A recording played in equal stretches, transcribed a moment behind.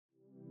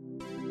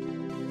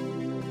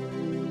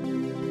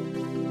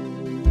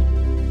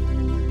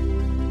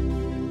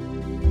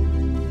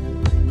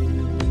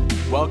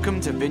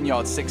Welcome to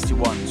Vineyard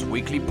 61's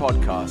weekly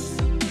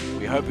podcast.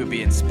 We hope you'll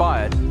be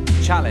inspired,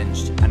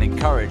 challenged, and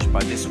encouraged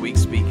by this week's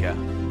speaker.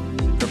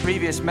 For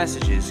previous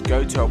messages,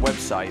 go to our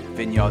website,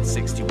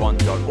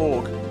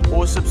 vineyard61.org,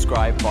 or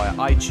subscribe via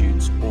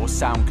iTunes or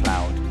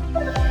SoundCloud.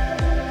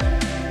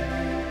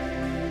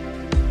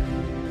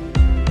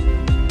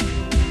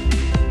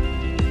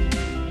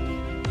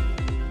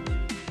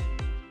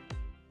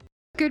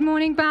 Good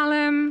morning,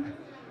 Balham.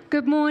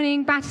 Good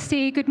morning,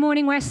 Battersea. Good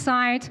morning,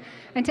 Westside.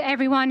 And to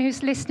everyone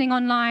who's listening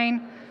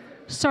online,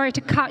 sorry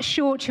to cut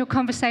short your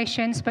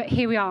conversations, but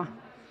here we are.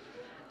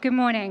 Good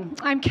morning.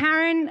 I'm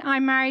Karen.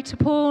 I'm married to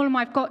Paul, and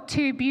I've got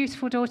two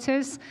beautiful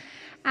daughters.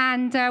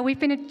 And we've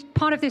been a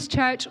part of this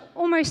church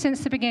almost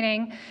since the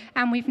beginning,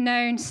 and we've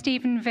known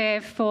Stephen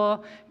Viv for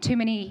too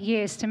many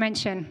years to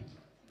mention.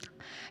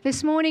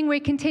 This morning,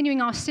 we're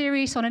continuing our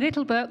series on a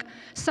little book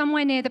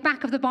somewhere near the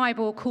back of the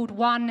Bible called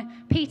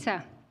 1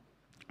 Peter.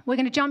 We're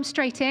going to jump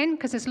straight in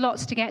because there's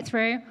lots to get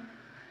through.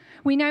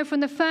 We know from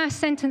the first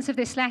sentence of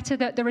this letter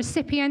that the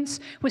recipients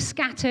were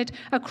scattered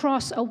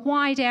across a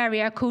wide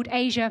area called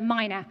Asia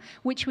Minor,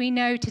 which we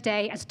know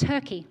today as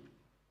Turkey.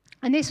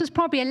 And this was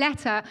probably a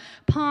letter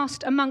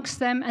passed amongst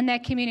them and their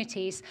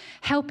communities,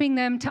 helping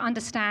them to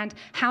understand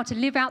how to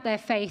live out their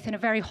faith in a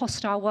very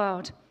hostile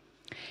world.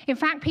 In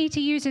fact, Peter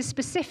uses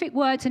specific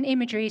words and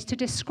imageries to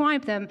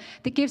describe them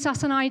that gives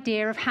us an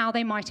idea of how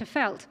they might have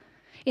felt,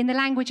 in the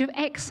language of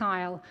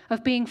exile,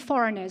 of being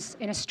foreigners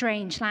in a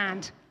strange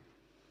land.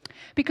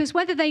 Because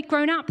whether they'd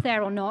grown up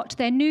there or not,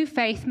 their new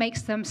faith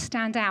makes them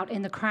stand out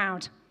in the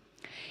crowd.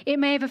 It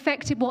may have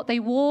affected what they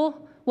wore,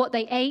 what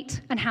they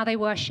ate, and how they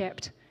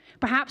worshipped.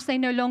 Perhaps they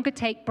no longer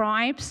take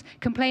bribes,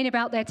 complain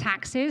about their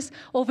taxes,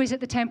 or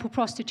visit the temple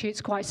prostitutes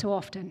quite so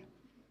often.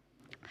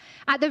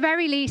 At the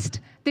very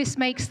least, this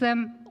makes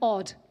them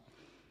odd.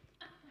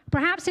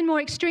 Perhaps in more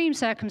extreme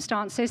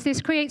circumstances,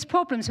 this creates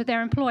problems with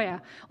their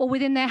employer, or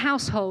within their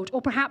household,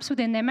 or perhaps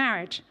within their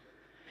marriage.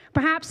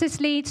 Perhaps this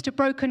leads to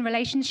broken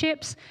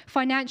relationships,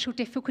 financial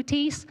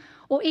difficulties,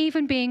 or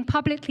even being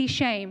publicly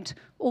shamed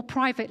or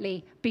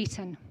privately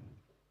beaten.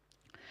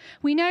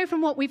 We know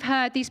from what we've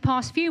heard these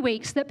past few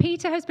weeks that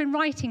Peter has been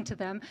writing to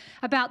them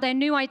about their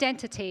new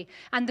identity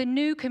and the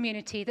new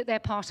community that they're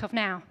part of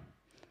now.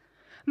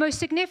 Most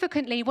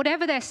significantly,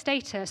 whatever their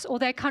status or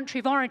their country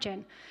of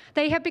origin,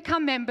 they have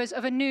become members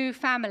of a new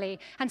family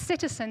and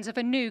citizens of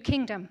a new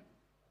kingdom.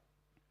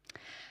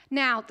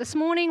 Now, this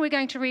morning we're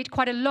going to read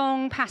quite a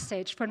long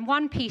passage from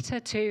 1 Peter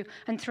 2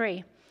 and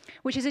 3,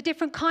 which is a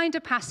different kind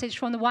of passage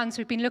from the ones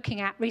we've been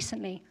looking at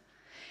recently.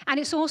 And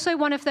it's also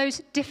one of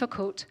those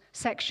difficult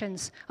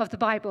sections of the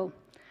Bible,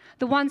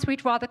 the ones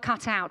we'd rather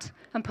cut out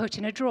and put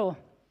in a drawer.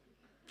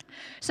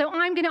 So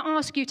I'm going to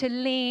ask you to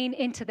lean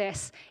into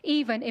this,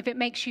 even if it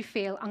makes you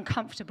feel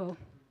uncomfortable.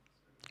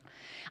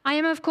 I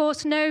am, of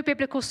course, no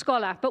biblical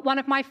scholar, but one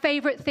of my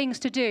favorite things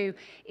to do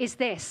is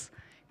this,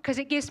 because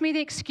it gives me the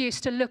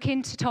excuse to look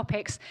into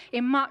topics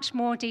in much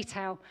more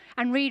detail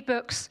and read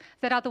books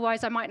that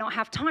otherwise I might not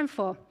have time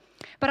for.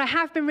 But I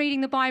have been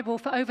reading the Bible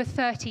for over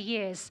 30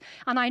 years,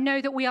 and I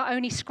know that we are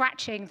only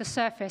scratching the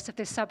surface of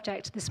this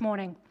subject this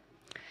morning.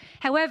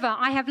 However,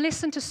 I have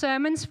listened to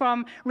sermons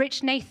from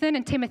Rich Nathan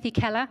and Timothy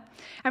Keller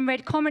and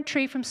read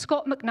commentary from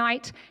Scott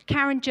McKnight,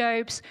 Karen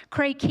Jobes,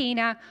 Craig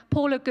Keener,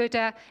 Paula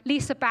Gooder,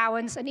 Lisa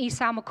Bowens, and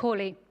Esau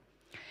McCauley.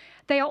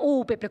 They are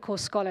all biblical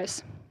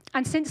scholars.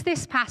 And since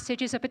this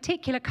passage is a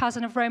particular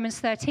cousin of Romans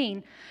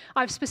 13,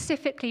 I've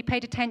specifically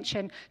paid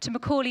attention to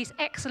Macaulay's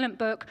excellent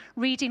book,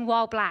 Reading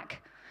While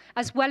Black,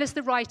 as well as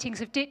the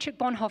writings of Dietrich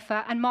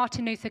Bonhoeffer and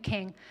Martin Luther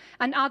King,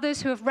 and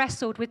others who have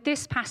wrestled with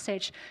this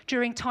passage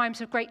during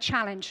times of great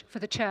challenge for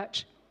the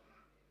church.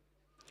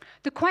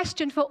 The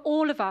question for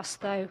all of us,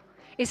 though,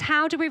 is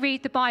how do we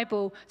read the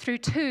Bible through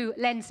two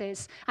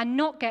lenses and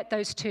not get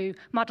those two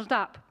muddled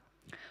up?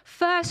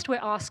 First, we're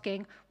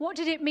asking, what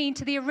did it mean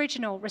to the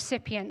original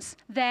recipients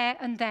there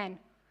and then?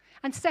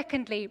 And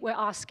secondly, we're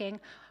asking,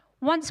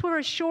 once we're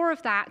as sure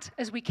of that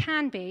as we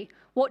can be,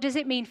 what does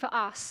it mean for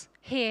us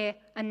here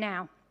and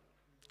now?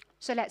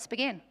 So let's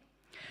begin.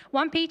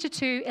 1 Peter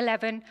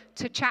 2:11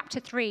 to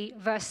chapter 3,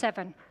 verse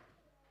 7.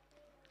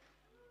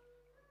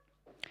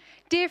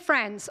 Dear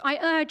friends, I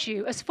urge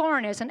you as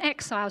foreigners and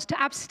exiles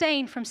to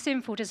abstain from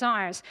sinful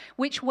desires,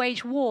 which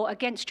wage war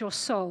against your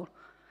soul.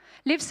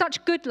 Live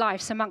such good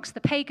lives amongst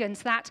the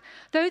pagans that,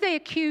 though they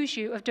accuse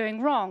you of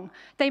doing wrong,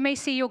 they may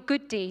see your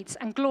good deeds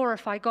and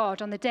glorify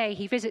God on the day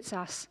he visits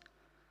us.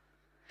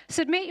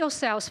 Submit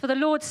yourselves for the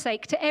Lord's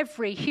sake to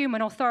every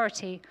human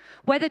authority,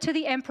 whether to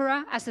the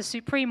emperor as the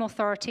supreme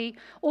authority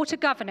or to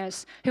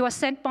governors who are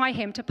sent by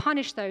him to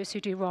punish those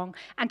who do wrong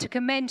and to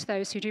commend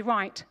those who do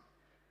right.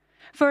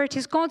 For it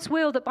is God's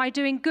will that by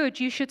doing good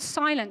you should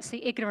silence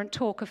the ignorant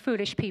talk of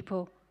foolish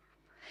people.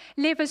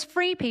 Live as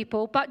free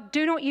people, but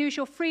do not use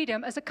your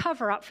freedom as a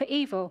cover-up for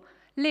evil.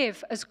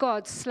 Live as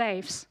God's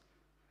slaves.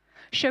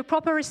 Show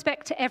proper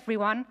respect to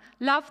everyone,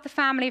 love the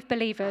family of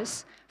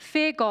believers,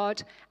 fear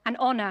God, and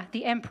honor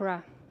the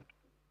emperor.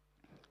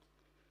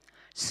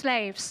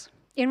 Slaves,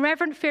 in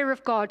reverent fear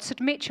of God,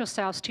 submit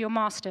yourselves to your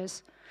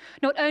masters,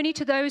 not only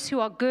to those who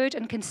are good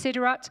and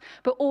considerate,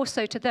 but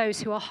also to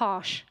those who are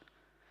harsh.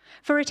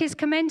 For it is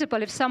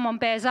commendable if someone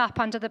bears up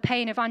under the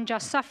pain of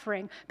unjust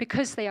suffering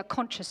because they are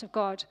conscious of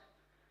God.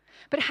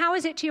 But how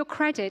is it to your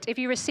credit if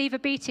you receive a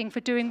beating for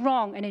doing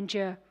wrong and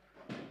endure?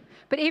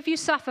 But if you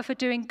suffer for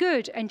doing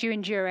good and you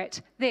endure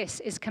it, this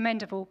is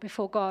commendable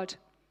before God.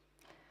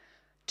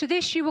 To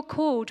this you were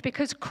called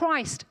because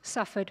Christ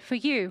suffered for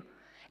you,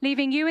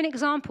 leaving you an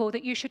example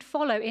that you should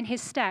follow in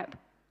his step.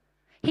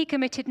 He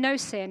committed no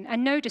sin,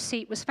 and no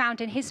deceit was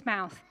found in his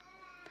mouth.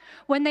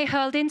 When they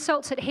hurled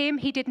insults at him,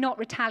 he did not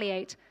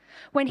retaliate.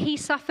 When he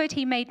suffered,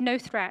 he made no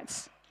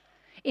threats.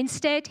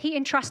 Instead, he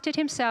entrusted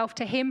himself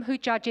to him who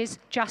judges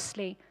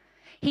justly.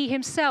 He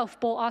himself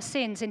bore our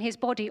sins in his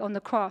body on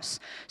the cross,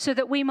 so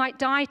that we might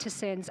die to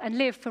sins and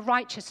live for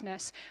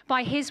righteousness.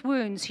 By his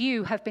wounds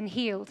you have been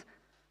healed.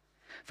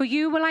 For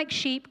you were like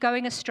sheep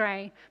going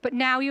astray, but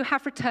now you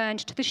have returned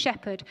to the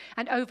shepherd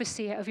and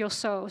overseer of your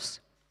souls.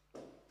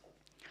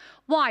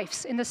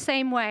 Wives, in the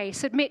same way,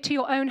 submit to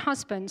your own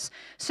husbands,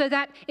 so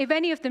that if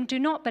any of them do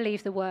not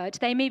believe the word,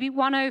 they may be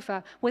won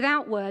over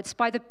without words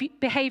by the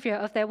behavior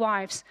of their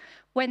wives,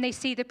 when they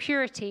see the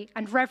purity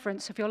and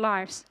reverence of your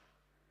lives.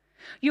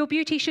 Your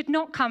beauty should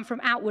not come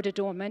from outward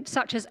adornment,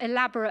 such as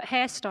elaborate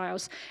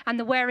hairstyles and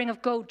the wearing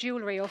of gold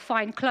jewelry or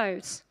fine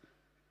clothes.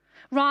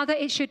 Rather,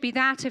 it should be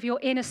that of your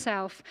inner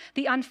self,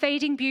 the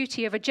unfading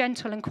beauty of a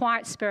gentle and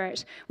quiet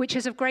spirit, which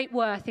is of great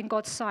worth in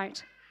God's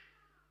sight.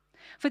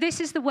 For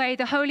this is the way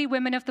the holy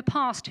women of the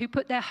past who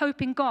put their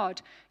hope in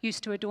God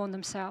used to adorn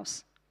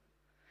themselves.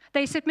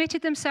 They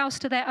submitted themselves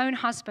to their own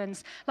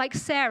husbands, like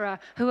Sarah,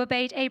 who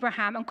obeyed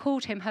Abraham and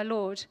called him her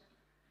Lord.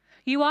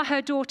 You are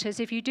her daughters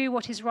if you do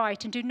what is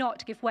right and do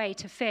not give way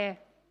to fear.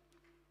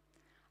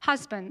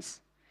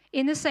 Husbands,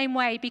 in the same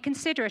way, be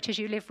considerate as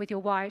you live with your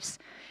wives,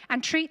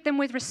 and treat them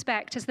with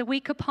respect as the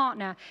weaker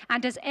partner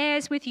and as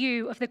heirs with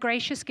you of the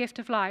gracious gift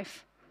of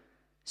life,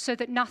 so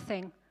that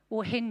nothing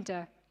will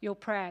hinder your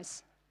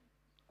prayers.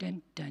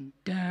 Dun, dun,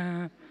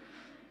 dun.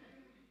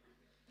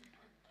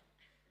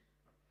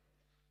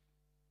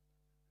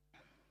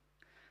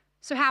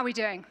 So how are we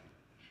doing?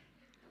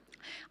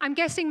 I'm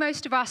guessing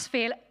most of us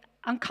feel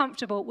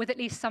uncomfortable with at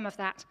least some of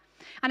that.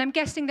 And I'm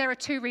guessing there are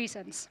two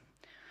reasons.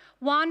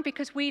 One,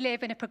 because we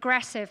live in a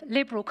progressive,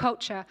 liberal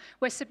culture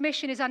where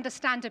submission is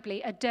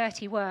understandably a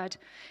dirty word.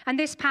 And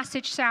this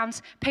passage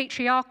sounds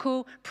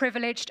patriarchal,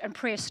 privileged, and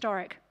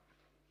prehistoric.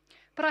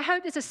 But I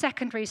hope there's a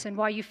second reason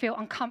why you feel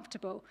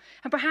uncomfortable.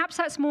 And perhaps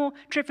that's more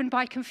driven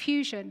by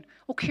confusion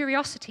or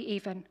curiosity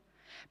even.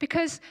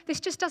 Because this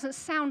just doesn't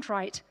sound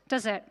right,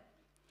 does it?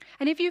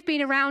 And if you've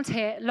been around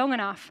here long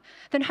enough,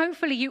 then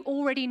hopefully you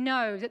already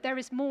know that there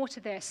is more to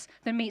this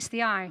than meets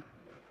the eye.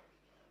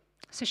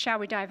 So shall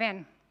we dive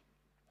in?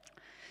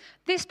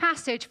 This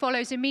passage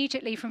follows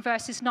immediately from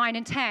verses 9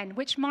 and 10,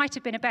 which might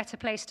have been a better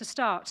place to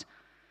start.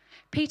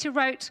 Peter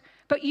wrote,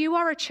 "But you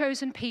are a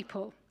chosen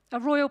people, a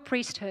royal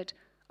priesthood,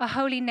 a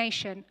holy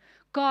nation,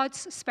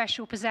 God's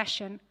special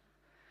possession,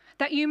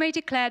 that you may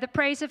declare the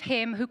praise of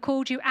him who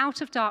called you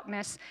out of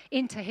darkness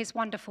into his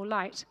wonderful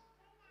light.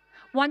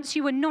 Once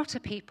you were not a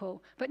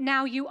people, but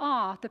now you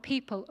are the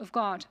people of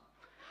God.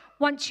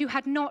 Once you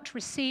had not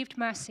received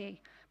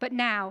mercy, but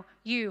now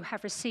you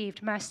have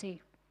received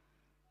mercy."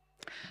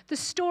 The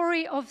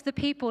story of the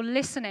people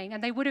listening,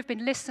 and they would have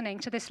been listening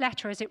to this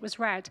letter as it was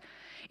read,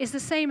 is the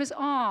same as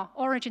our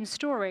origin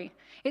story.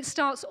 It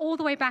starts all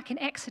the way back in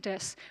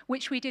Exodus,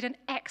 which we did an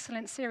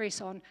excellent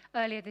series on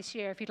earlier this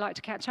year, if you'd like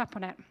to catch up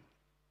on it.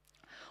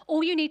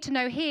 All you need to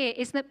know here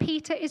is that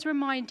Peter is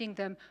reminding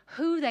them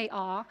who they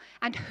are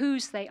and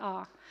whose they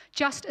are,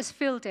 just as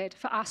Phil did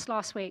for us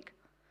last week.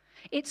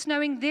 It's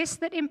knowing this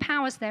that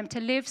empowers them to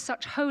live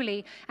such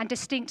holy and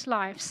distinct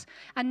lives.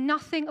 And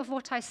nothing of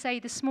what I say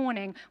this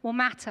morning will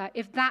matter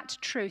if that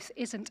truth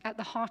isn't at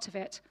the heart of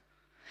it.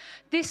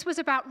 This was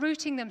about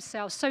rooting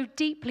themselves so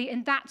deeply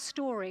in that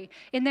story,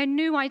 in their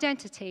new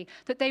identity,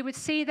 that they would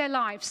see their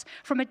lives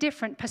from a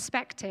different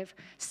perspective,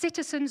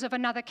 citizens of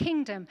another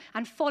kingdom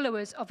and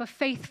followers of a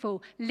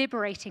faithful,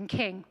 liberating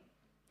king.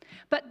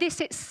 But this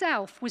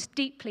itself was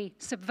deeply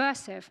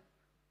subversive.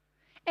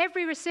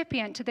 Every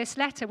recipient to this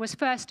letter was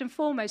first and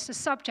foremost a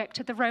subject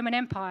to the Roman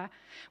Empire,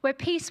 where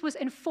peace was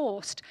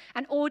enforced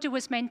and order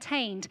was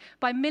maintained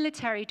by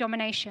military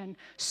domination,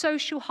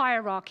 social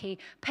hierarchy,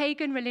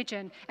 pagan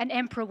religion, and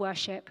emperor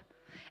worship.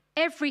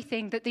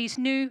 Everything that these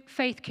new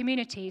faith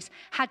communities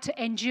had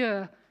to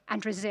endure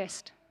and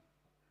resist.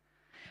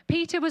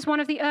 Peter was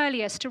one of the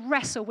earliest to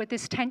wrestle with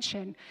this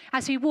tension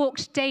as he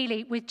walked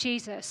daily with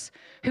Jesus,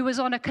 who was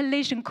on a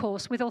collision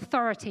course with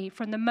authority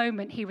from the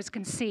moment he was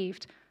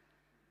conceived.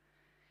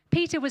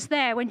 Peter was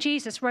there when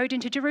Jesus rode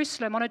into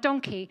Jerusalem on a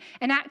donkey,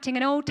 enacting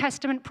an Old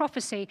Testament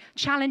prophecy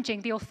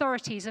challenging the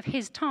authorities of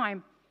his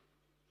time.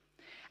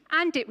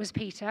 And it was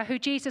Peter who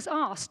Jesus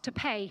asked to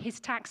pay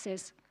his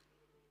taxes.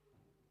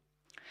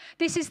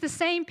 This is the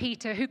same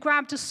Peter who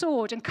grabbed a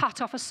sword and cut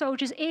off a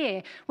soldier's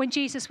ear when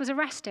Jesus was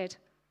arrested,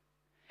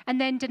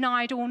 and then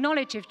denied all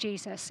knowledge of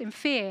Jesus in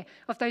fear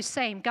of those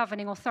same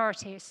governing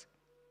authorities.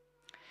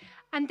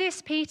 And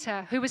this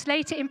Peter, who was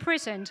later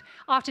imprisoned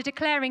after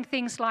declaring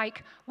things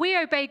like, "We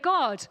obey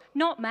God,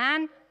 not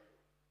man,"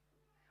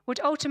 would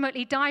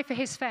ultimately die for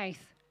his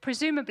faith,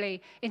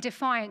 presumably in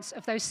defiance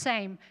of those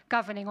same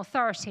governing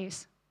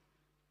authorities.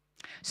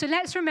 So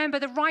let's remember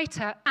the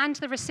writer and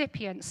the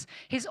recipients,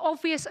 his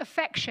obvious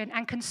affection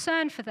and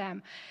concern for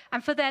them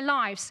and for their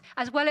lives,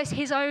 as well as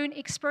his own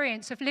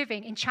experience of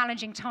living in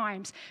challenging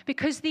times,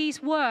 because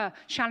these were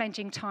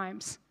challenging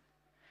times.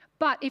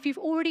 But if you've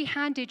already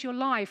handed your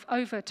life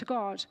over to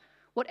God,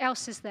 what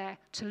else is there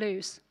to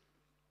lose?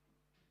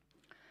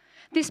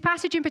 This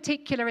passage in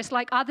particular is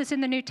like others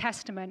in the New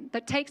Testament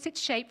that takes its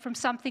shape from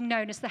something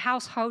known as the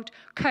household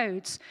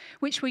codes,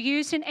 which were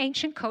used in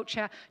ancient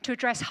culture to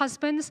address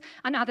husbands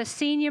and other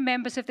senior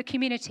members of the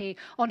community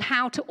on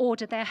how to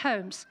order their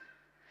homes.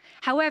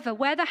 However,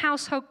 where the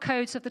household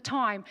codes of the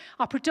time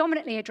are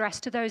predominantly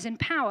addressed to those in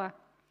power,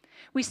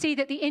 we see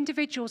that the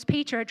individuals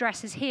Peter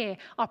addresses here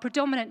are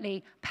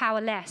predominantly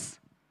powerless.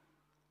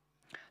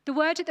 The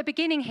word at the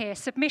beginning here,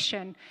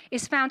 submission,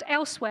 is found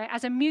elsewhere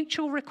as a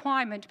mutual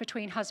requirement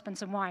between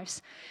husbands and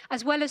wives,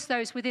 as well as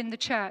those within the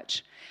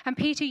church. And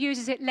Peter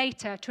uses it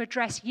later to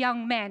address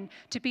young men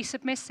to be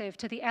submissive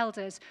to the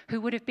elders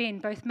who would have been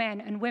both men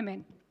and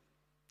women.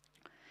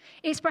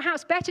 It's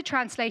perhaps better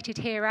translated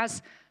here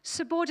as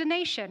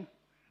subordination,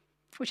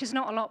 which is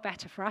not a lot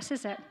better for us,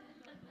 is it?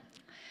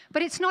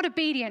 But it's not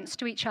obedience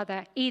to each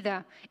other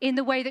either, in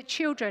the way that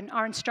children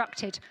are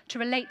instructed to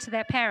relate to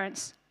their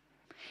parents.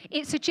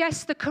 It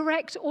suggests the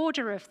correct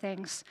order of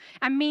things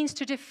and means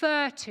to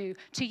defer to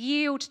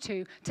yield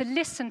to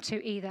listen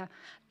to either,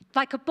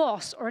 like a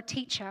boss or a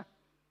teacher.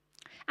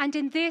 And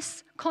in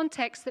this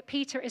context that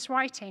Peter is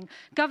writing,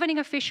 governing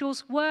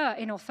officials were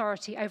in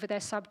authority over their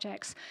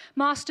subjects,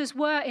 masters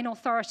were in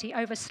authority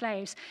over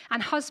slaves,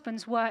 and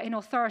husbands were in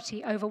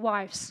authority over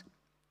wives.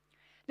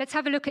 Let's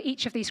have a look at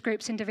each of these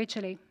groups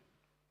individually.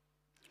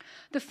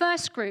 The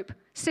first group,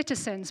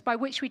 citizens, by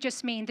which we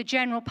just mean the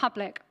general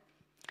public.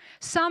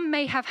 Some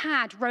may have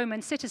had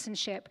Roman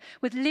citizenship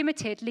with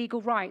limited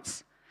legal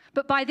rights,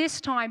 but by this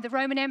time the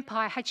Roman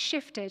Empire had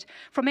shifted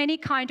from any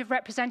kind of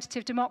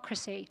representative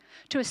democracy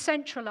to a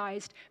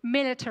centralized,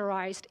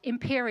 militarized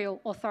imperial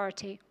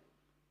authority.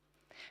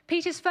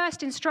 Peter's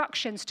first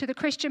instructions to the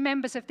Christian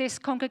members of this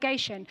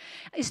congregation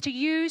is to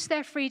use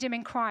their freedom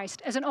in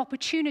Christ as an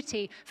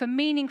opportunity for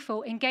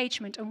meaningful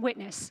engagement and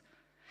witness,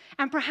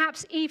 and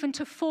perhaps even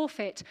to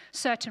forfeit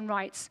certain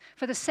rights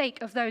for the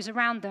sake of those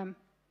around them.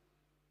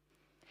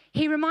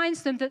 He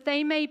reminds them that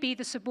they may be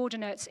the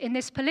subordinates in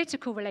this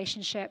political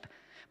relationship,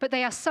 but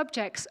they are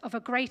subjects of a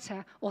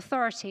greater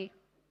authority.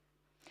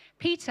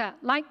 Peter,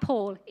 like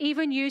Paul,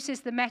 even uses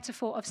the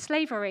metaphor of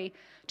slavery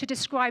to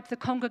describe the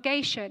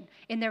congregation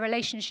in their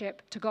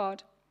relationship to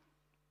God.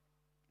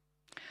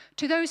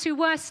 To those who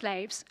were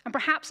slaves, and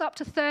perhaps up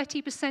to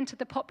 30% of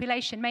the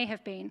population may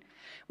have been,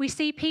 we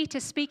see Peter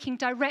speaking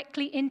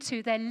directly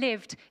into their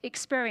lived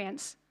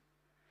experience.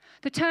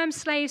 The term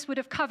slaves would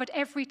have covered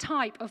every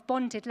type of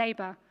bonded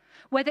labor,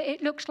 whether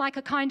it looked like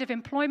a kind of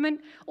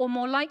employment or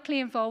more likely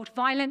involved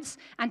violence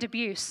and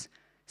abuse.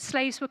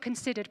 Slaves were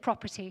considered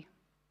property.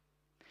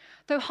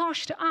 Though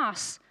harsh to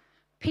us,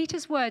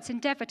 Peter's words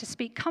endeavor to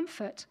speak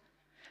comfort,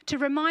 to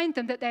remind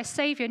them that their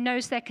Savior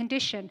knows their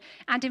condition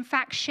and in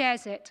fact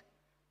shares it.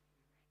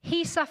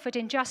 He suffered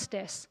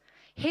injustice,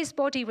 his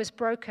body was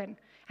broken,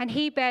 and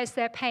he bears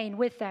their pain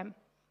with them.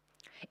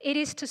 It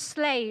is to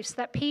slaves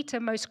that Peter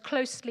most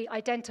closely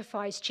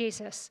identifies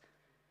Jesus.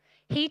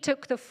 He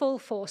took the full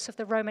force of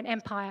the Roman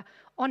Empire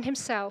on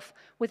himself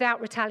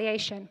without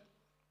retaliation.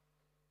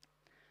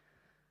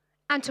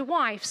 And to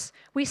wives,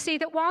 we see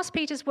that whilst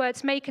Peter's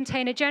words may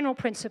contain a general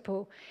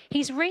principle,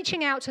 he's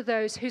reaching out to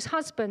those whose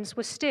husbands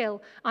were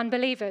still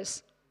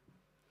unbelievers.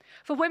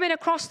 For women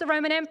across the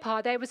Roman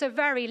Empire, there was a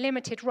very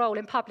limited role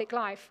in public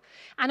life.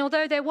 And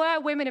although there were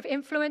women of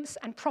influence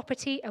and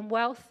property and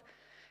wealth,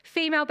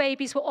 female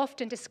babies were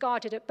often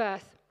discarded at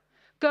birth.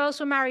 Girls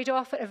were married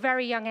off at a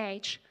very young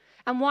age,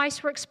 and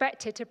wives were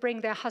expected to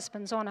bring their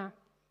husbands honor.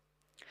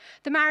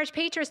 The marriage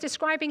Peter is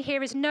describing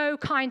here is no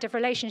kind of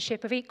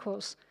relationship of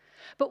equals,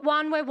 but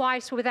one where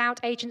wives were without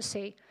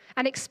agency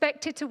and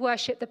expected to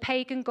worship the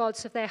pagan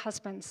gods of their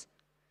husbands.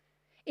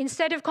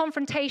 Instead of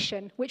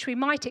confrontation, which we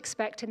might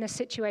expect in this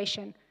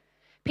situation,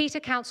 Peter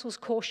counsels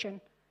caution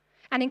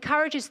and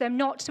encourages them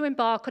not to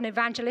embark on an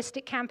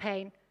evangelistic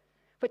campaign,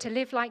 but to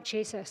live like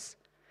Jesus,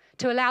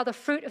 to allow the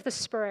fruit of the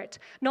Spirit,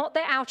 not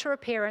their outer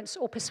appearance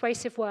or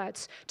persuasive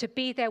words, to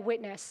be their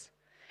witness,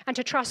 and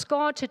to trust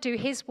God to do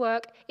his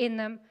work in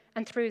them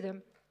and through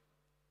them.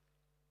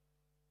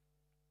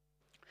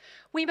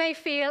 We may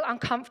feel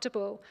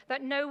uncomfortable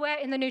that nowhere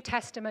in the New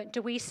Testament do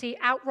we see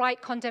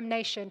outright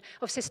condemnation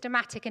of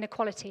systematic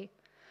inequality,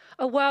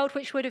 a world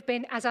which would have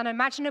been as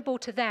unimaginable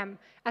to them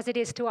as it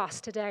is to us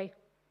today.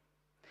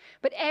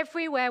 But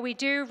everywhere we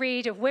do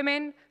read of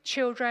women,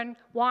 children,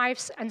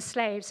 wives, and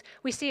slaves,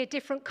 we see a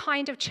different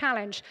kind of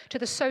challenge to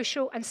the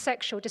social and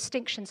sexual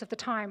distinctions of the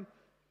time.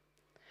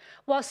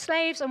 While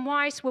slaves and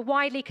wives were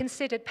widely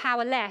considered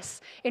powerless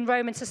in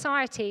Roman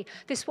society,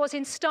 this was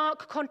in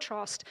stark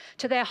contrast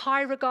to their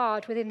high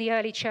regard within the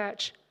early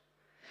church.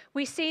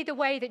 We see the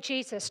way that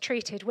Jesus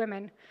treated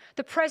women,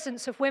 the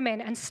presence of women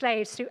and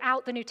slaves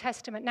throughout the New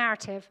Testament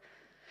narrative,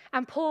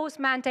 and Paul's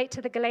mandate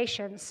to the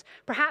Galatians,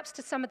 perhaps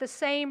to some of the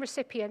same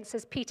recipients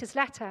as Peter's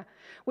letter,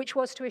 which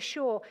was to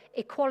assure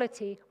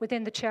equality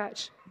within the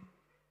church.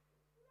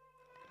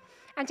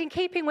 And in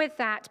keeping with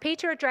that,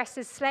 Peter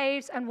addresses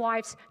slaves and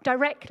wives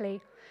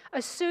directly,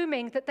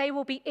 assuming that they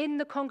will be in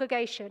the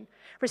congregation,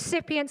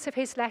 recipients of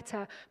his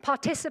letter,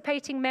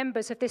 participating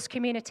members of this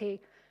community.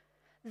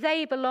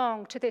 They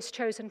belong to this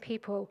chosen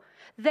people.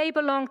 They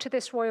belong to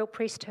this royal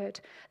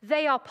priesthood.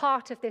 They are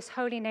part of this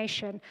holy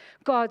nation,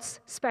 God's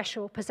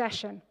special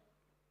possession.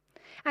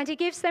 And he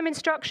gives them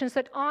instructions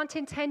that aren't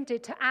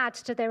intended to add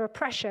to their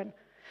oppression,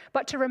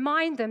 but to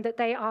remind them that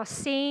they are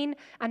seen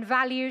and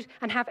valued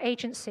and have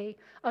agency,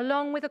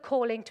 along with a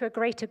calling to a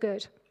greater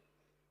good.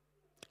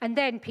 And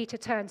then Peter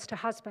turns to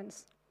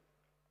husbands.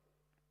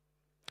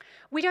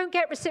 We don't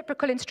get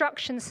reciprocal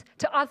instructions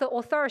to other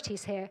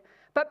authorities here,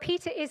 but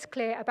Peter is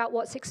clear about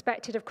what's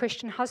expected of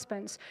Christian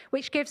husbands,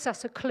 which gives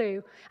us a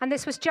clue, and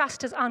this was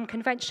just as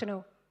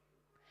unconventional.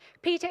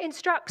 Peter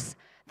instructs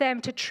them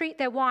to treat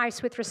their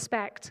wives with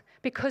respect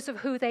because of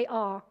who they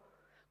are,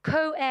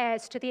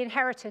 co-heirs to the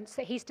inheritance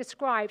that he's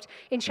described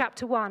in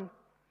chapter 1.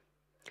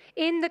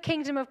 In the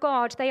kingdom of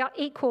God, they are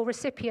equal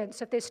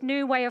recipients of this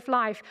new way of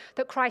life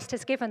that Christ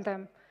has given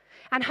them.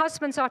 And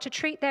husbands are to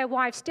treat their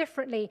wives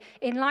differently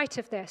in light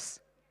of this,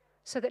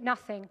 so that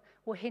nothing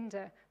will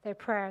hinder their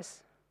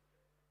prayers.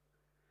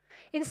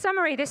 In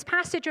summary, this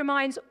passage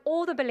reminds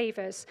all the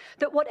believers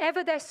that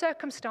whatever their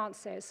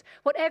circumstances,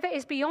 whatever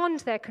is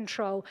beyond their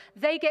control,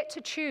 they get to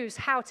choose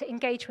how to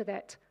engage with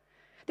it.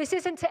 This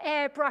isn't to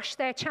airbrush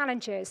their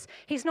challenges.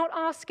 He's not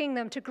asking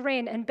them to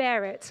grin and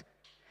bear it.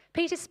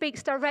 Peter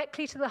speaks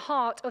directly to the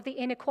heart of the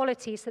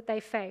inequalities that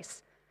they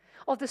face,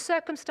 of the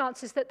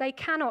circumstances that they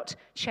cannot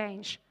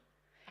change,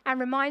 and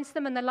reminds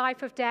them in the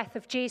life of death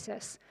of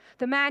Jesus,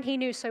 the man he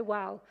knew so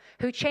well,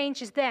 who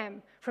changes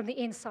them from the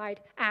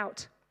inside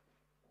out.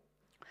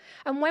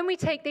 And when we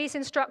take these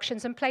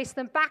instructions and place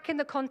them back in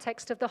the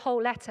context of the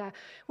whole letter,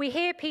 we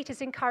hear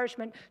Peter's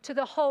encouragement to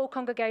the whole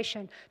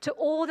congregation, to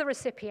all the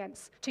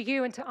recipients, to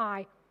you and to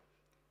I,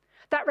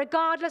 that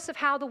regardless of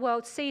how the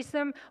world sees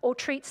them or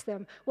treats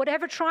them,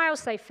 whatever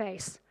trials they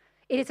face,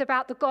 it is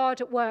about the God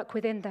at work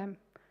within them,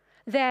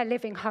 their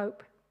living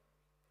hope.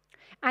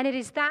 And it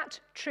is that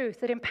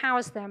truth that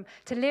empowers them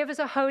to live as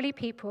a holy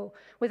people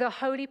with a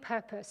holy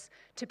purpose,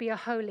 to be a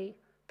holy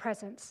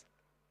presence.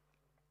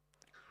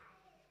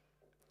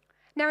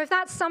 Now, if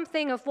that's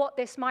something of what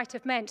this might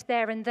have meant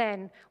there and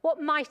then, what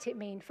might it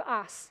mean for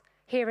us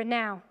here and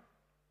now?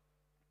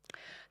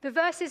 The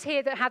verses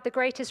here that have the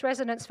greatest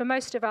resonance for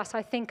most of us,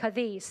 I think, are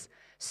these: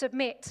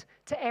 submit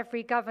to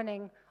every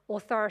governing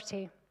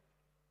authority.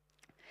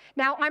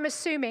 Now,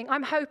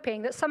 I'm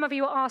hoping that some of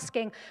you are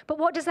asking, but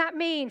what does that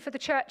mean for the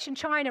church in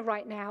China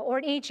right now, or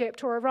in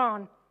Egypt or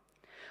Iran?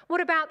 What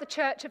about the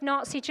church of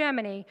Nazi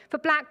Germany, for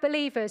black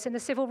believers in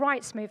the civil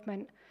rights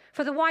movement,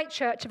 for the white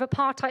church of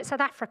apartheid South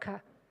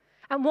Africa?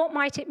 And what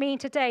might it mean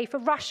today for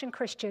Russian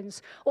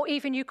Christians or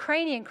even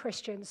Ukrainian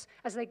Christians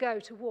as they go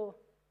to war?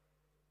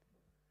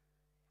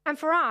 And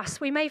for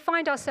us, we may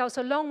find ourselves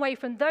a long way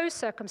from those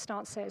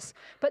circumstances,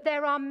 but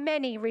there are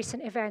many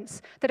recent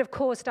events that have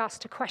caused us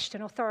to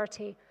question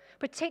authority,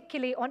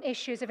 particularly on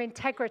issues of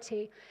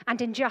integrity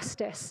and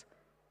injustice.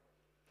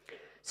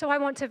 So I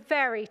want to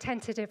very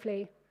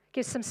tentatively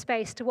give some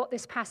space to what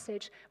this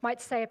passage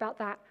might say about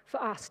that for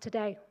us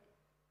today.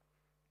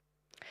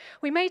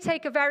 We may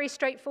take a very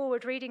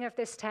straightforward reading of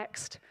this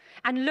text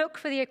and look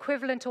for the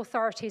equivalent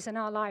authorities in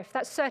our life.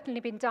 That's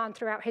certainly been done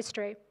throughout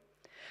history.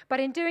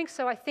 But in doing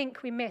so, I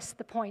think we miss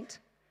the point.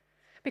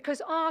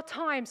 Because our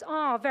times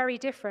are very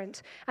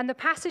different, and the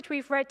passage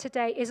we've read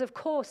today is, of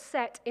course,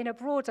 set in a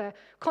broader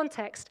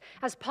context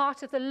as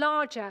part of the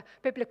larger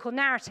biblical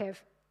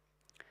narrative.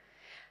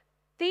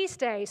 These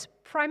days,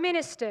 prime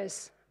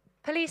ministers,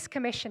 police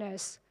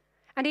commissioners,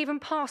 and even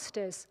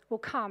pastors will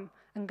come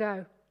and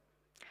go.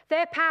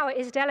 Their power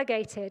is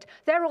delegated,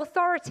 their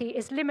authority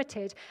is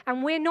limited,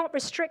 and we're not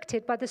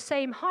restricted by the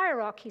same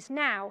hierarchies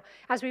now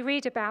as we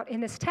read about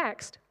in this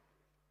text.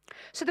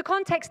 So the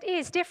context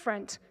is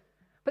different,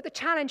 but the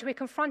challenge we're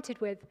confronted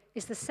with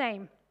is the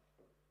same.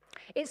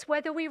 It's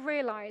whether we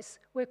realize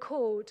we're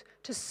called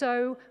to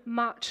so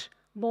much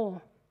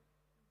more.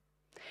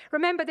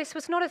 Remember, this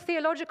was not a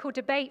theological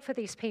debate for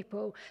these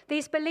people.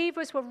 These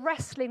believers were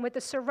wrestling with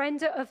the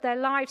surrender of their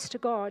lives to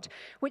God,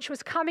 which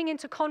was coming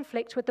into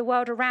conflict with the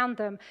world around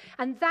them.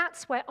 And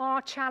that's where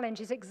our challenge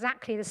is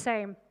exactly the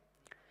same.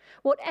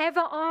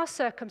 Whatever our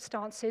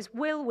circumstances,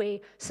 will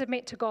we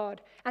submit to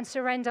God and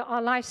surrender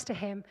our lives to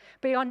Him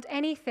beyond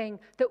anything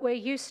that we're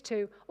used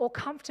to or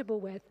comfortable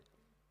with?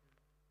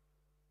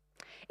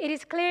 It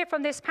is clear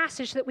from this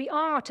passage that we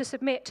are to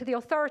submit to the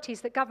authorities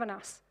that govern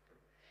us.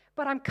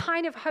 But I'm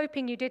kind of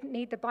hoping you didn't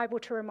need the Bible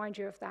to remind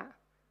you of that.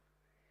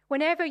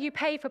 Whenever you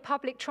pay for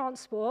public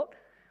transport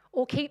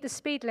or keep the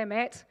speed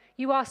limit,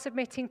 you are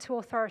submitting to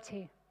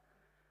authority.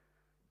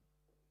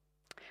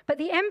 But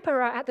the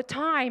emperor at the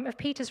time of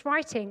Peter's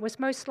writing was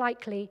most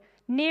likely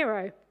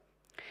Nero,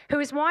 who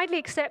is widely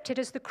accepted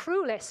as the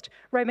cruelest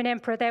Roman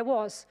emperor there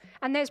was,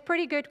 and there's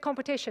pretty good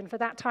competition for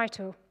that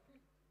title.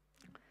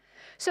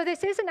 So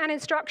this isn't an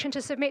instruction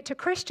to submit to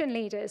Christian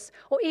leaders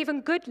or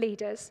even good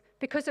leaders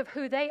because of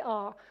who they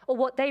are or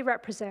what they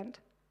represent,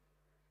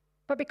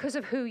 but because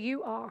of who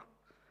you are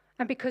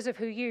and because of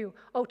who you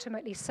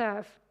ultimately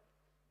serve.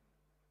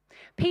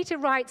 Peter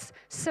writes,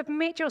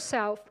 "Submit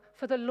yourself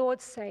for the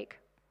Lord's sake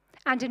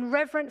and in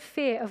reverent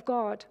fear of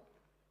God."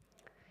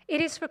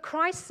 It is for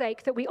Christ's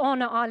sake that we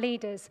honor our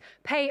leaders,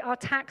 pay our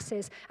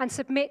taxes, and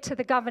submit to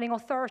the governing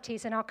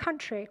authorities in our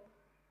country.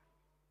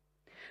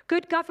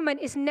 Good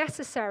government is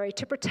necessary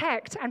to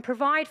protect and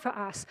provide for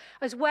us,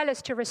 as well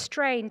as to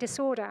restrain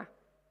disorder.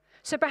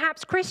 So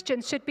perhaps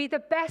Christians should be the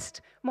best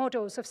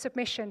models of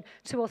submission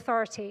to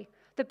authority,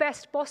 the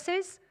best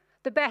bosses,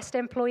 the best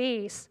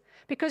employees,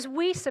 because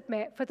we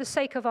submit for the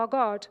sake of our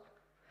God.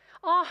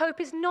 Our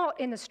hope is not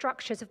in the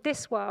structures of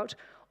this world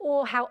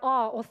or how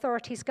our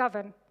authorities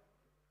govern.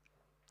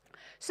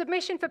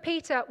 Submission for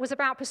Peter was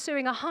about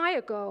pursuing a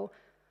higher goal,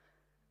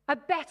 a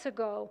better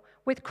goal,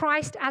 with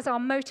Christ as our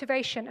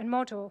motivation and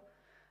model,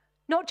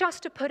 not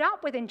just to put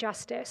up with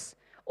injustice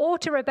or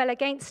to rebel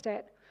against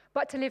it,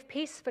 but to live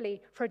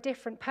peacefully for a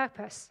different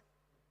purpose.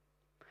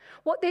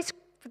 What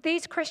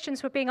these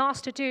Christians were being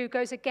asked to do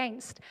goes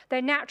against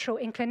their natural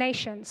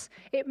inclinations.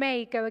 It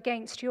may go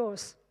against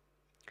yours.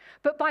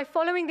 But by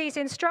following these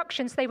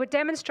instructions, they were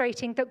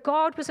demonstrating that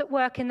God was at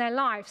work in their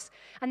lives,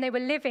 and they were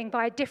living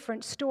by a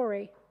different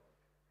story.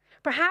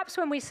 Perhaps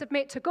when we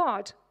submit to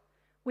God,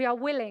 we are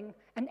willing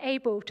and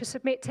able to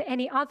submit to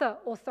any other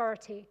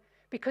authority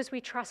because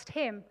we trust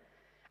Him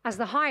as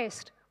the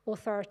highest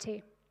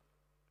authority.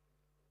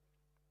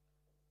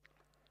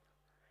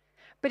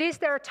 But is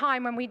there a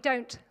time when we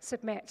don't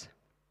submit?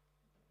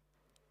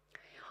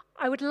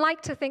 I would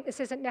like to think this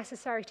isn't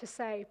necessary to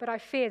say, but I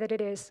fear that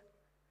it is.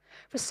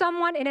 For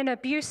someone in an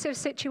abusive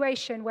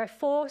situation where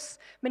force,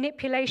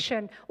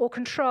 manipulation, or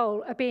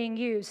control are being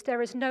used,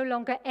 there is no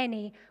longer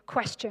any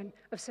question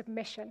of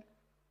submission.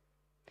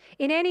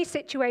 In any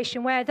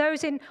situation where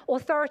those in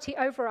authority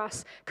over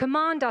us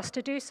command us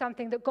to do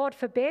something that God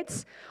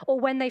forbids, or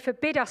when they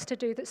forbid us to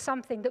do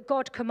something that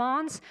God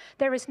commands,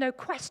 there is no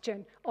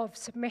question of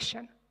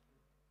submission.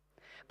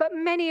 But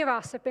many of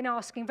us have been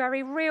asking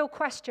very real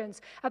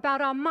questions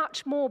about our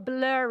much more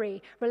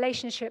blurry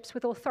relationships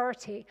with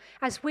authority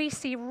as we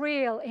see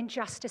real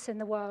injustice in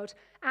the world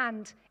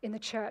and in the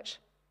church.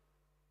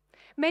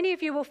 Many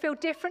of you will feel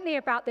differently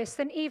about this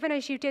than even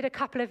as you did a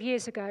couple of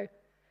years ago,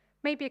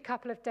 maybe a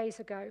couple of days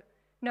ago,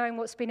 knowing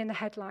what's been in the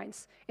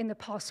headlines in the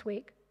past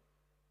week.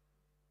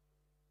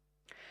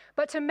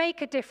 But to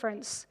make a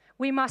difference,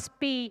 we must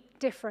be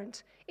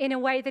different in a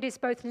way that is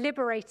both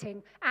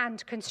liberating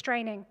and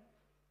constraining.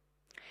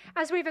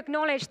 As we've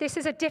acknowledged, this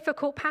is a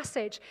difficult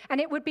passage, and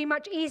it would be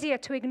much easier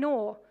to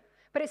ignore.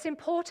 But it's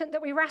important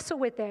that we wrestle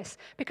with this,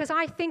 because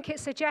I think it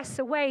suggests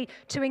a way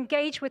to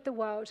engage with the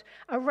world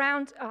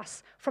around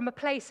us from a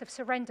place of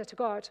surrender to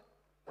God.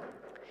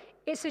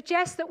 It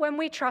suggests that when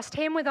we trust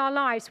Him with our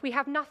lives, we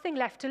have nothing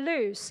left to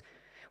lose,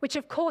 which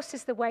of course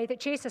is the way that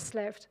Jesus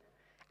lived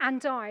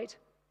and died,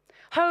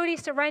 wholly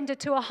surrendered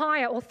to a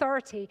higher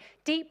authority,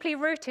 deeply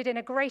rooted in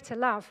a greater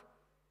love.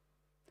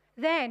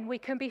 Then we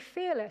can be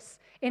fearless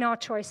in our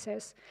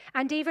choices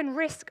and even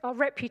risk our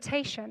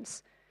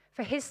reputations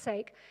for His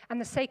sake and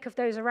the sake of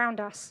those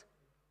around us.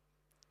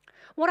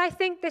 What I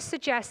think this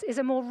suggests is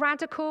a more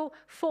radical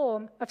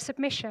form of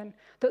submission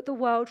that the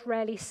world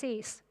rarely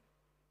sees.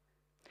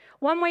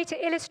 One way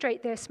to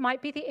illustrate this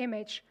might be the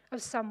image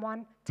of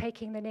someone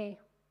taking the knee.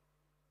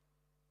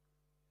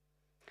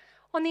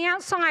 On the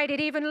outside,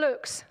 it even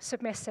looks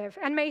submissive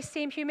and may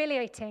seem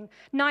humiliating,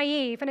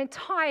 naive, and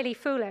entirely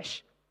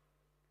foolish.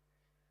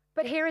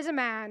 But here is a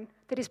man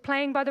that is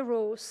playing by the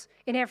rules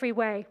in every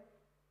way,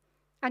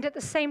 and at the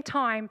same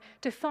time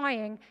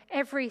defying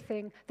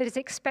everything that is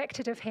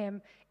expected of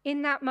him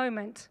in that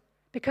moment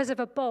because of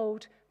a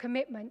bold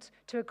commitment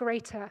to a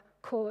greater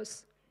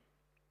cause.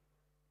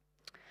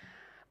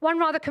 One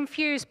rather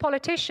confused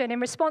politician in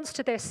response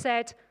to this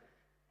said,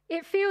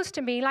 "It feels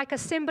to me like a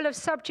symbol of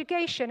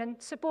subjugation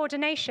and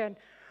subordination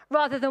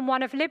rather than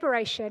one of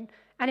liberation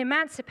and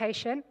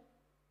emancipation."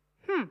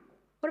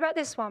 What about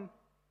this one?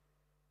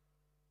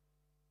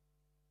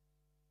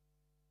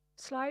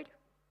 Slide.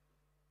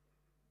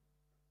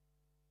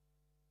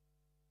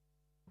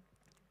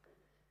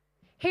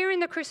 Here in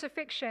the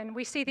crucifixion,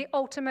 we see the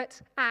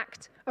ultimate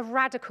act of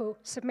radical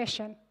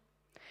submission.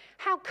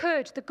 How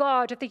could the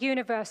God of the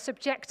universe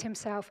subject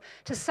Himself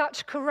to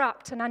such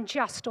corrupt and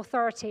unjust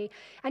authority?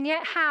 And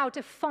yet how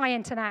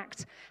defiant an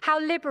act, how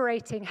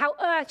liberating, how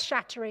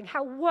earth-shattering,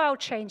 how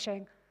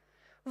world-changing.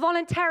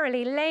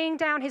 Voluntarily laying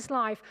down His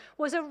life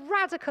was a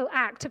radical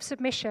act of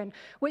submission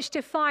which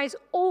defies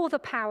all the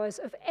powers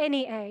of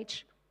any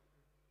age.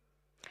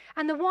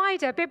 And the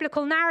wider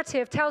biblical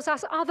narrative tells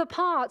us other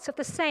parts of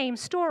the same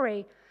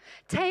story.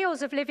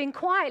 tales of living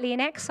quietly in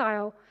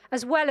exile,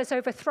 as well as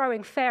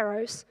overthrowing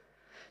pharaohs,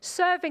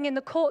 serving in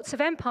the courts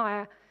of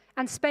empire,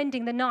 and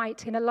spending the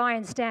night in a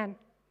lion's den.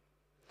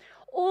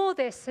 All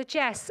this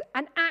suggests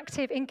an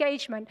active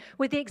engagement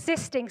with the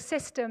existing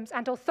systems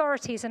and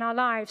authorities in our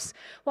lives,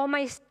 while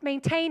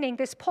maintaining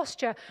this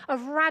posture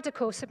of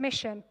radical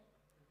submission.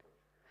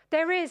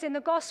 There is in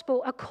the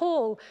gospel a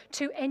call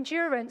to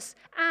endurance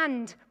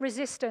and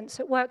resistance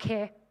at work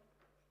here.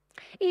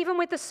 Even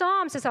with the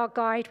Psalms as our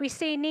guide, we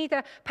see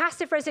neither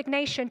passive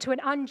resignation to an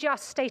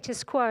unjust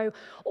status quo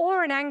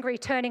or an angry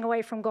turning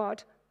away from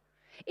God.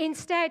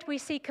 Instead, we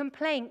see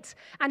complaint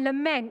and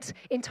lament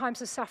in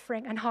times of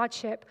suffering and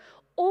hardship,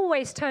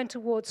 always turned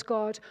towards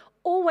God,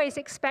 always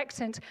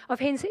expectant of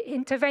his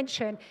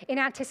intervention in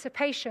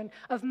anticipation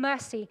of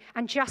mercy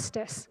and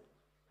justice.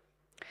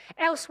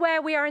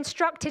 Elsewhere, we are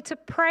instructed to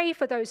pray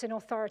for those in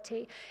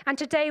authority, and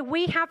today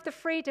we have the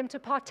freedom to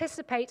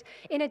participate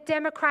in a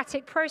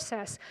democratic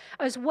process,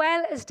 as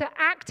well as to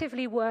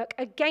actively work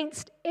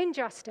against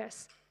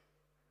injustice.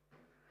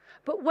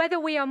 But whether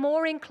we are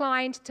more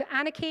inclined to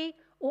anarchy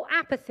or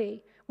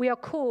apathy, we are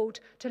called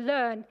to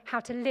learn how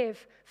to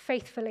live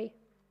faithfully.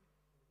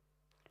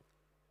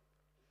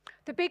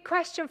 The big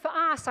question for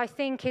us, I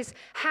think, is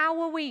how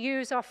will we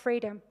use our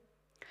freedom?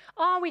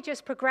 Are we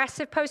just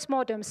progressive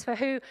postmoderns for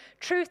who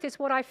truth is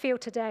what I feel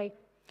today,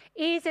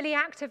 easily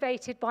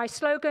activated by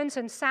slogans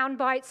and sound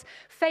bites,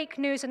 fake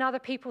news, and other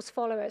people's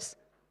followers?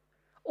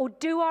 Or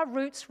do our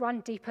roots run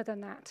deeper than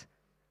that?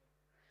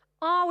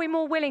 Are we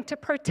more willing to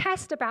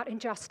protest about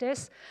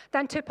injustice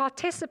than to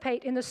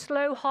participate in the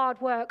slow, hard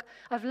work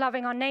of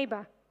loving our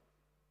neighbor?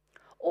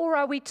 Or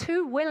are we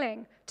too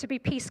willing to be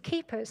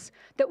peacekeepers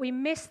that we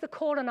miss the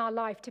call in our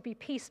life to be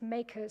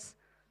peacemakers?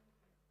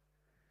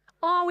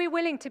 Are we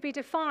willing to be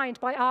defined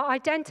by our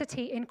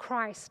identity in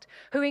Christ,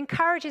 who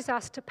encourages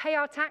us to pay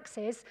our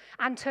taxes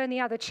and turn the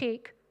other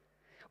cheek,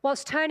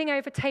 whilst turning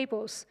over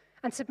tables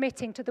and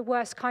submitting to the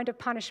worst kind of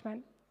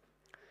punishment?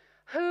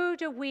 Who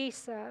do we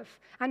serve,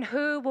 and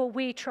who will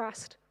we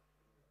trust?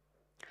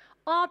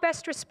 Our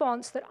best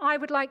response that I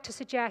would like to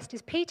suggest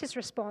is Peter's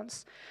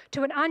response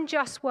to an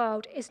unjust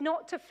world is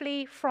not to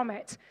flee from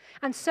it,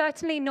 and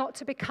certainly not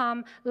to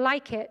become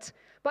like it,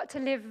 but to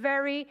live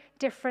very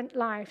different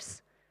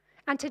lives,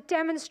 and to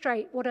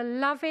demonstrate what a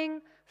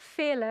loving,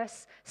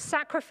 fearless,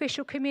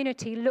 sacrificial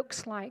community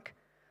looks like,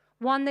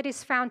 one that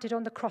is founded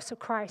on the cross of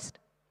Christ.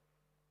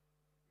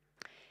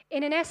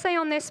 In an essay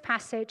on this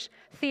passage,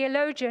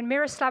 theologian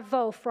Miroslav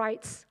Volf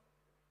writes,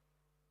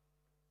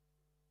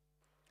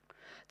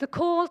 "The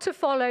call to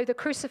follow the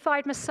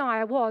crucified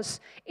Messiah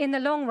was, in the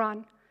long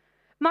run,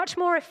 much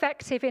more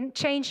effective in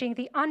changing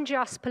the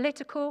unjust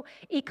political,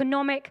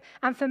 economic,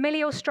 and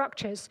familial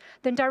structures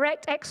than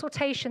direct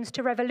exhortations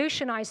to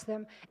revolutionize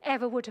them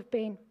ever would have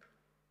been.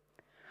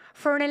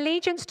 For an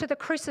allegiance to the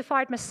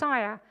crucified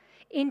Messiah,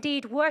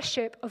 indeed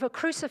worship of a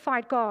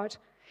crucified God,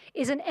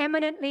 is an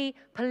eminently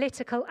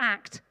political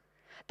act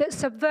that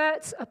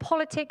subverts a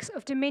politics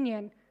of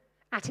dominion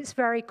at its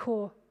very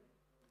core."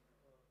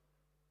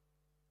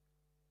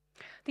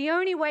 The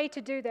only way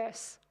to do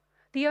this,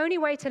 the only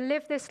way to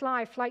live this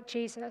life like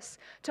Jesus,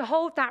 to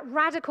hold that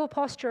radical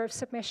posture of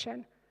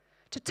submission,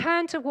 to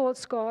turn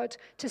towards God,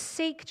 to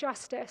seek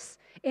justice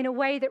in a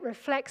way that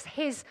reflects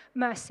his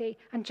mercy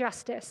and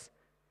justice,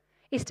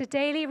 is to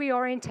daily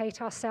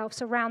reorientate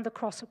ourselves around the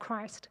cross of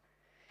Christ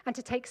and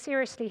to take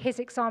seriously his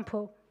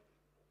example.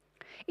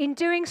 In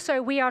doing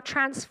so, we are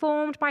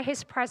transformed by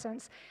his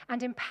presence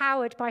and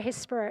empowered by his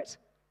Spirit,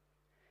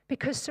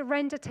 because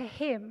surrender to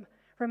him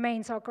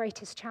remains our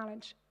greatest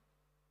challenge.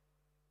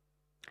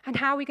 And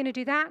how are we going to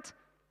do that?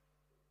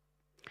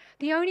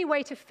 The only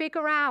way to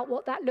figure out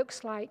what that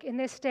looks like in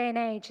this day and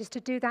age is to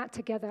do that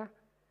together,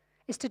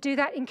 is to do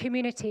that in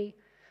community,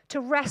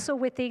 to wrestle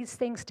with these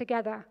things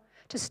together,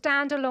 to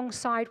stand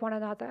alongside one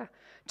another,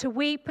 to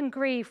weep and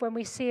grieve when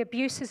we see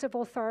abuses of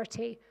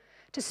authority,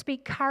 to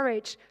speak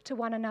courage to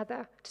one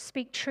another, to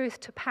speak truth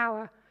to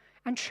power,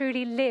 and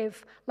truly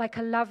live like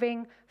a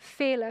loving,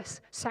 fearless,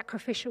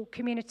 sacrificial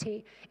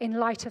community in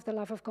light of the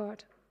love of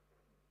God.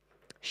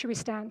 Should we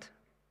stand?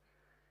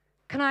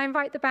 Can I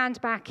invite the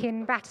band back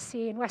in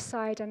Battersea and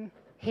Westside and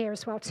here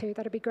as well too?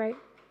 That'd be great.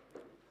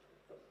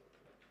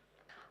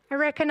 I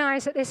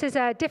recognize that this is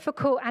a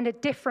difficult and a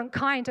different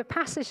kind of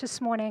passage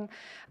this morning,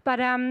 but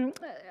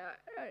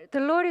the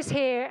Lord is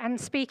here and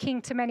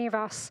speaking to many of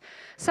us.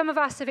 Some of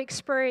us have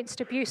experienced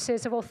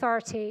abuses of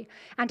authority,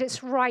 and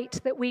it's right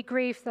that we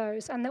grieve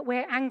those and that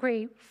we're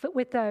angry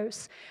with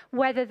those,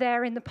 whether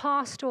they're in the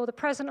past or the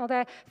present, or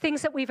they're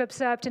things that we've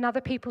observed in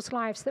other people's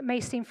lives that may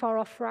seem far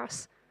off for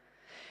us.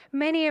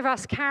 Many of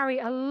us carry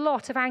a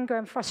lot of anger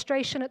and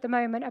frustration at the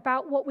moment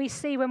about what we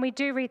see when we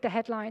do read the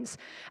headlines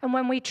and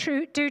when we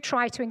do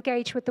try to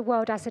engage with the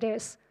world as it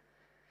is.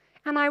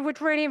 And I would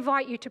really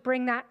invite you to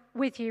bring that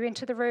with you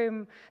into the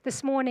room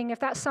this morning if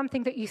that's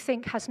something that you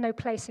think has no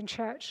place in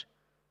church.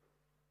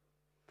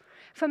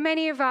 For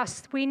many of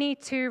us, we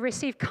need to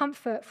receive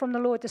comfort from the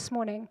Lord this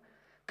morning,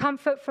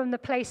 comfort from the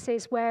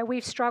places where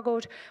we've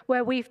struggled,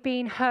 where we've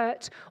been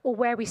hurt, or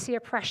where we see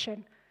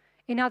oppression.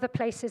 in other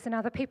places, in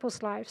other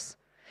people's lives.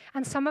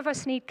 And some of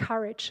us need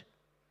courage.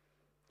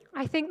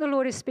 I think the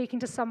Lord is speaking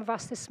to some of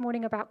us this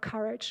morning about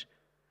courage,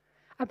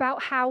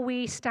 about how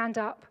we stand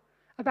up,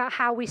 about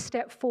how we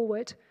step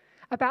forward,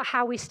 about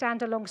how we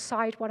stand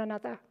alongside one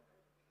another.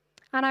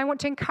 And I want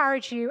to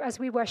encourage you as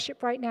we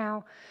worship right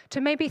now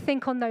to maybe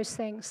think on those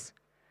things,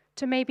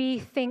 to maybe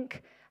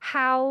think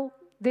how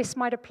this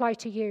might apply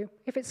to you,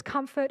 if it's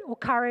comfort or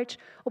courage,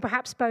 or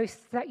perhaps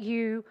both that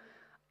you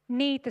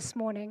need this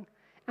morning,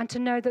 and to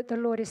know that the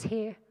Lord is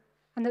here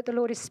and that the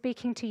Lord is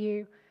speaking to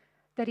you,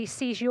 that he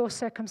sees your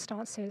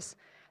circumstances,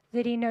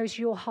 that he knows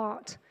your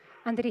heart,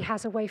 and that he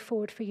has a way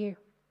forward for you.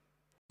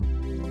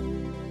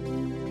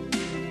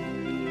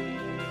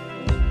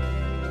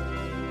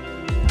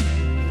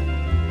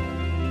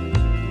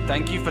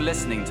 Thank you for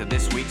listening to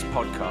this week's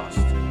podcast.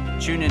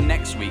 Tune in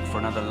next week for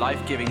another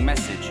life-giving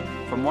message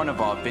from one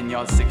of our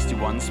Vineyard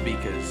 61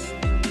 speakers.